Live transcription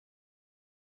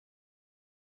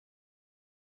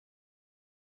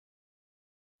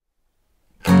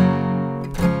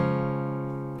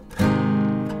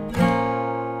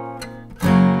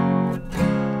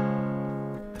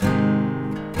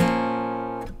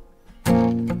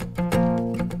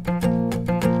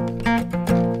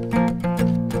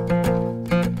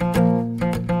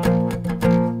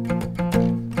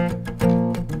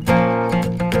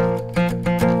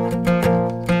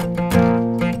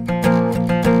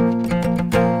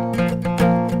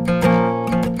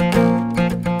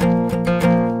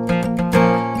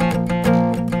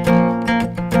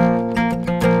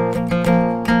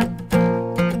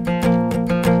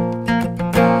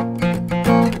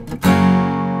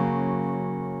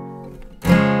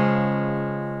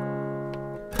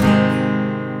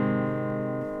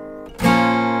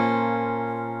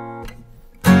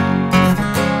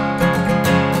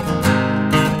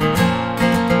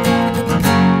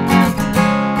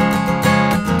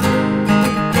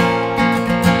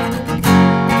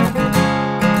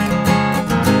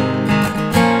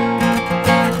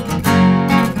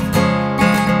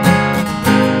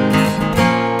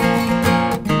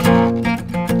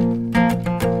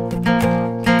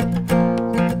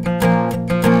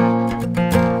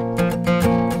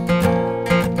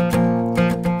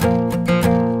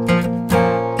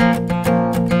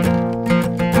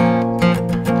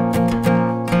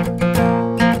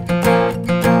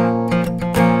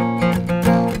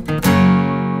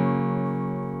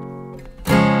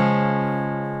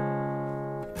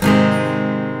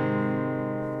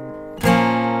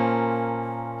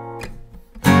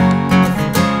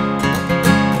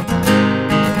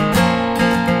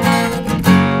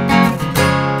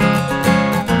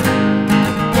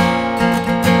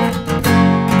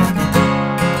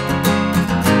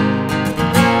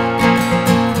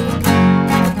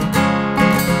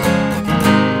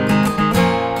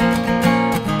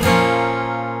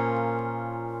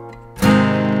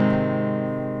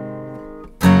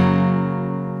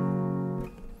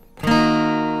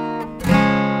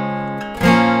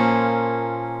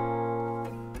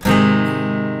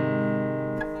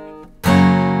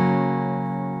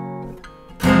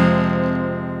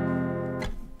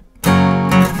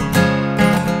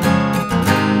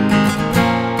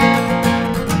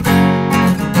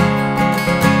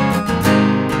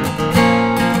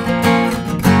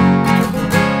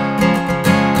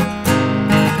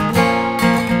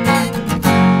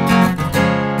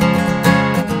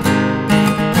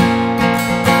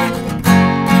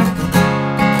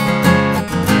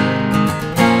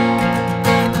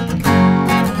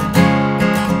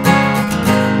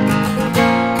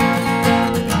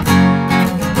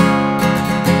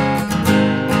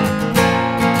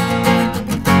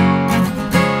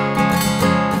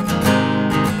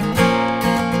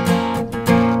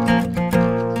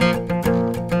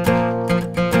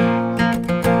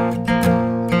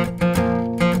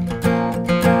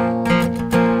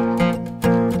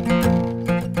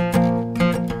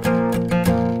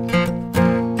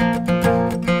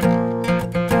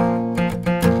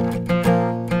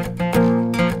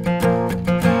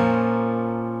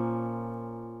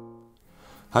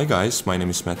Hi guys, my name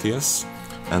is Matthias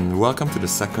and welcome to the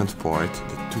second part,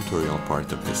 the tutorial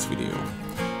part of this video.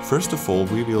 First of all,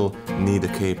 we will need a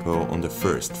capo on the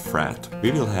first fret.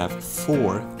 We will have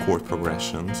 4 chord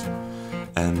progressions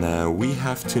and we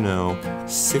have to know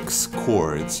 6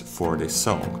 chords for this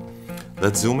song.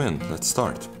 Let's zoom in, let's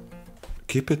start.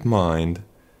 Keep in mind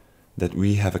that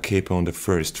we have a capo on the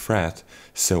first fret,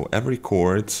 so every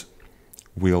chord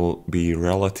will be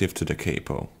relative to the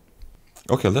capo.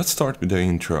 Okay, let's start with the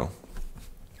intro.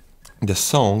 The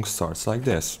song starts like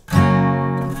this.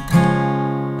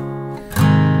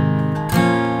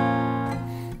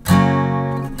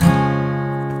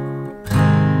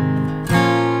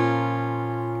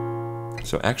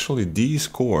 So actually these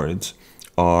chords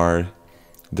are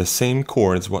the same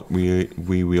chords what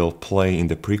we will play in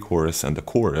the pre-chorus and the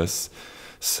chorus.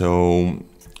 So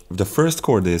the first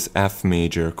chord is F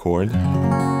major chord.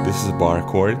 This is a bar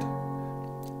chord.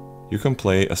 You can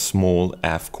play a small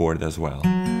F chord as well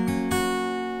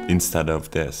instead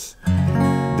of this.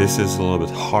 This is a little bit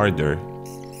harder,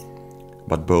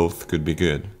 but both could be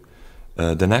good.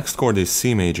 The next chord is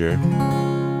C major.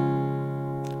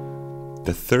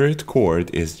 The third chord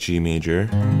is G major.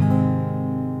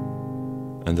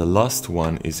 And the last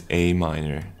one is A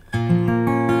minor.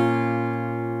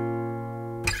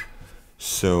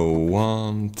 So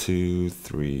 1, 2,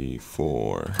 3,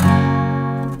 4.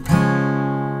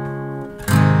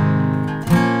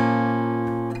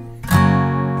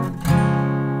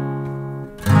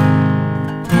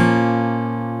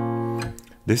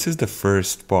 This is the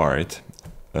first part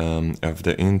of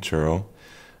the intro.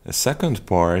 The second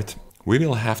part, we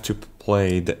will have to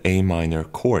play the A minor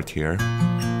chord here.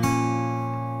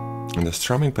 And the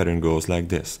strumming pattern goes like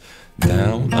this.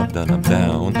 Down, up, down, up,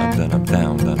 down, up, down, up,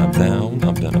 down, down, up, down,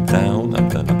 up, down, up, down, up,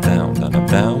 down, up, down, down, up,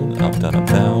 down, up, down, up,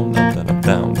 down, up, down, up,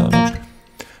 down, down, up.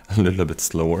 A little bit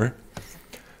slower.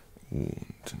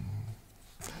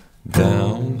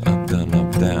 Down, up, down,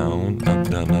 up, down, up,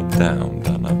 down, up, down,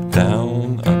 down, up,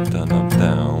 down, up, down, up,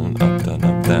 down, up, down,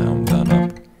 up, down, down,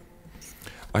 up.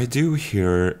 I do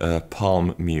hear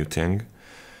palm muting,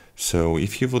 so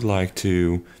if you would like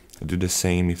to do the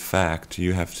same effect,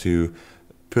 you have to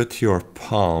put your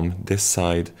palm, this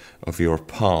side of your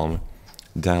palm,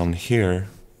 down here,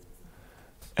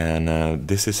 and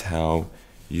this is how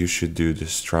you should do the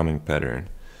strumming pattern.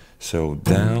 So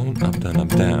down, up, down, up,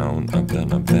 down, up,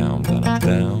 down, up, down, down, up,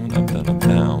 down, up, down, up,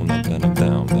 down, up, down, up,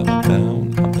 down, down, up,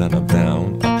 down, up, down, up,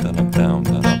 down, up, down, up, down,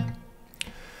 down, up.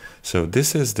 So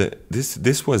this is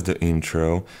this was the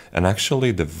intro, and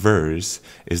actually the verse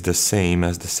is the same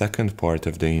as the second part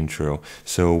of the intro.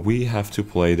 So we have to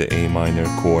play the A minor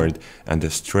chord and the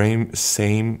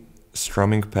same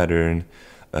strumming pattern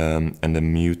and the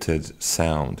muted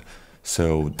sound.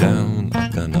 So down,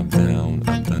 up, down, up, down,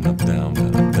 up, down, up, down,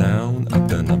 down, up, down,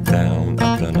 up, down, up, down,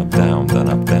 up, down, up, down, down,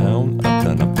 up, down, up,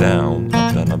 down, up, down,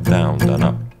 up, down, up, down, down,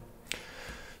 up.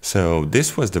 So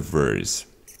this was the verse.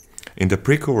 In the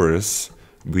pre-chorus,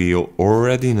 we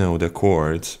already know the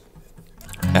chords: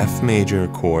 F major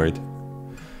chord,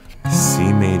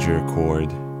 C major chord,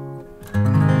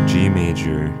 G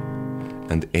major,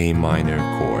 and A minor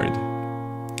chord.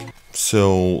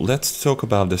 So let's talk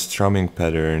about the strumming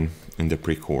pattern in the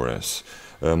pre-chorus.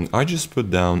 I just put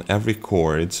down every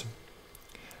chord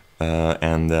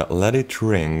and let it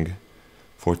ring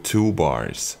for 2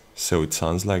 bars. So it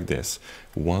sounds like this: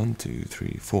 1, 2,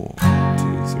 3, 4, 2,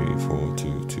 3, 4,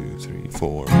 2, 2, 3,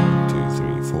 4, 1, 2,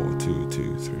 3, 4, 2,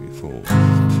 2, 3, 4,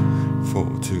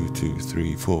 4, 2, 2,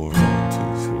 3, 4, 1,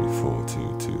 2, 3, 4,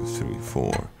 2, 2, 3,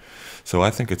 4. So I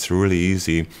think it's really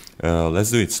easy. Let's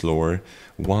do it slower.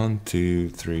 1, 2,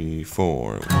 3,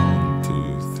 4, 1,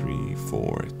 2, 3,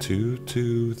 4, 2,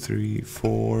 2, 3,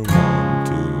 4, 1,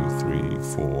 2, 3,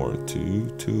 4, 2,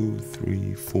 2,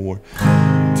 3, 4,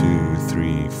 2,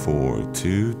 3, 4,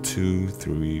 2, 2,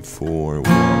 3, 4,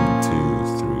 1, 2,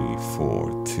 3,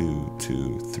 4, 2,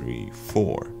 2, 3,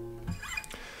 4.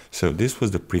 So this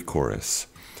was the pre-chorus.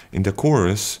 In the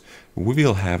chorus, we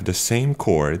will have the same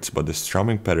chords, but the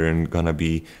strumming pattern gonna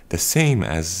be the same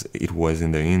as it was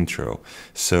in the intro.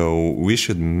 So we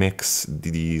should mix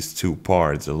these 2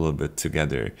 parts a little bit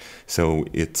together. So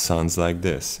it sounds like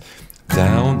this: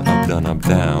 down, up, down, up,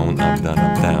 down, up, down,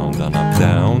 up, down, down, up,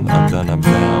 down, up, down, up,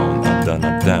 down, up, down,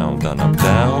 up, down, down, up,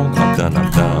 down, up, down,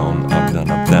 up, down, up,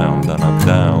 down, up, down, down, up,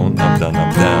 down, up, down, up, down,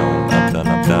 up, down,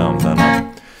 up, down, down,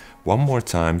 up. One more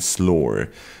time,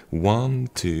 slower. 1,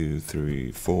 2,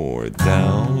 3, 4.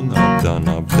 Down, up, down,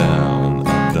 up, down,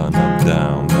 up, down, up,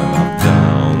 down, down, up,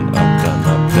 down, up, down,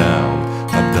 up, down,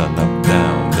 up, down, up,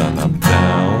 down, down, up, down, up,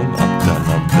 down, up,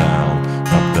 down, up,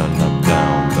 down, up,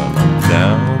 down, down, up, down, up,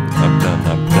 down, up, down,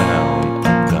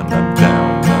 up,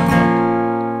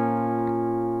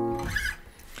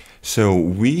 So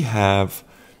we have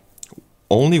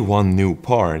only one new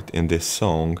part in this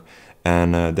song,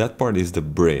 and that part is the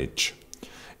bridge.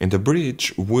 In the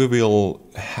bridge, we will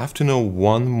have to know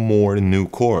one more new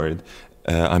chord.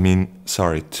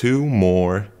 Two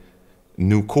more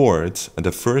new chords.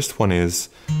 The first one is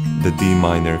the D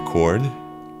minor chord,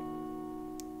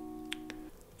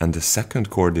 and the second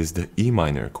chord is the E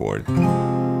minor chord.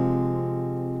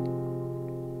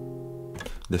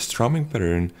 The strumming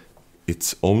pattern,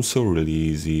 it's also really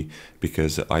easy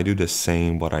because I do the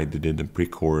same what I did in the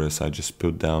pre-chorus. I just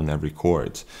put down every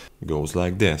chord. It goes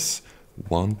like this: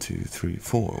 1, 2, 3,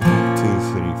 4. 1, 2,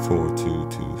 3, 4. 2,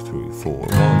 2, 3, 4.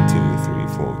 1, 2, 3,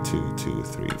 4. 2, 2,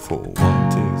 3, 4.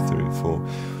 1, 2, 3, 4.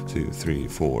 2, 3,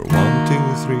 4. 1, 2,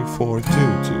 3, 4. 2,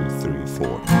 2, 3,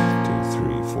 4. 2,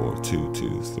 3, 4. 2,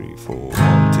 2, 3, 4.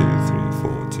 1, 2, 3,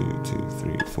 4. 2, 2,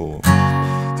 3, 4.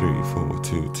 3, 4,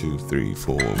 2, 2, 3,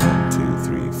 4. 1, 2,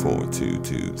 3, 4. 2,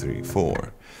 2, 3,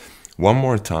 4. One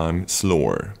more time,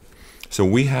 slower. So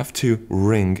we have to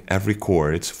ring every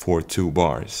chord for 2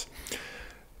 bars.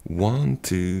 1,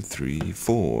 2, 3,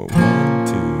 4. 1,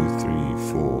 2, 3,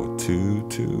 4. 2,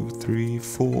 2, 3,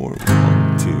 4.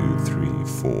 1, 2, 3,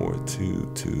 4.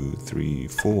 2, 2, 3,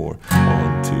 4.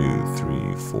 1, 2,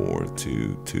 3, 4.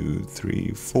 2, 2,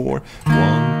 3, 4.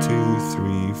 1, 2,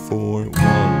 3, 4.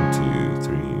 1, 2,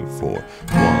 3, 4.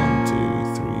 1, 2,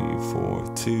 3, 4.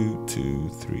 2, 2,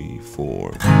 3,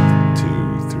 4. 2,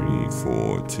 3,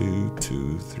 4. 2,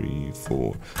 2, 3,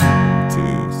 4.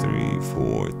 2, 3,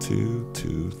 4. 2,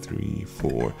 2, 3,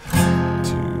 4.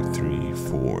 2, 3,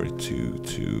 4. 2,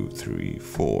 2, 3,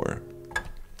 4.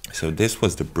 So this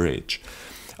was the bridge.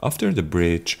 After the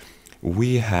bridge,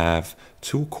 we have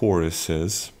 2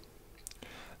 choruses,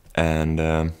 and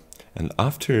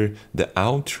after the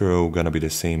outro gonna be the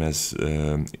same as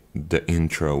the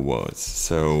intro was.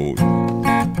 So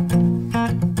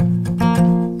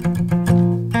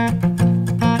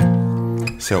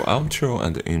outro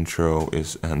and the intro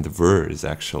and the verse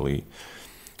actually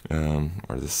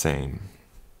are the same.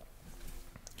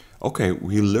 Okay,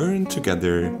 we learned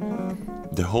together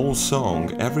the whole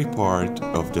song, every part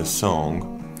of the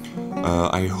song.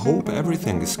 I hope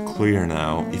everything is clear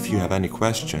now. If you have any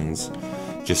questions,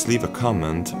 just leave a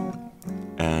comment.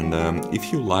 And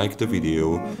if you like the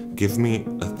video, give me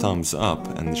a thumbs up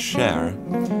and share.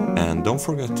 And don't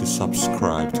forget to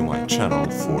subscribe to my channel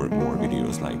for more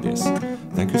videos like this.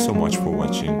 Thank you so much for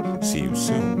watching. See you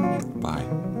soon. Bye.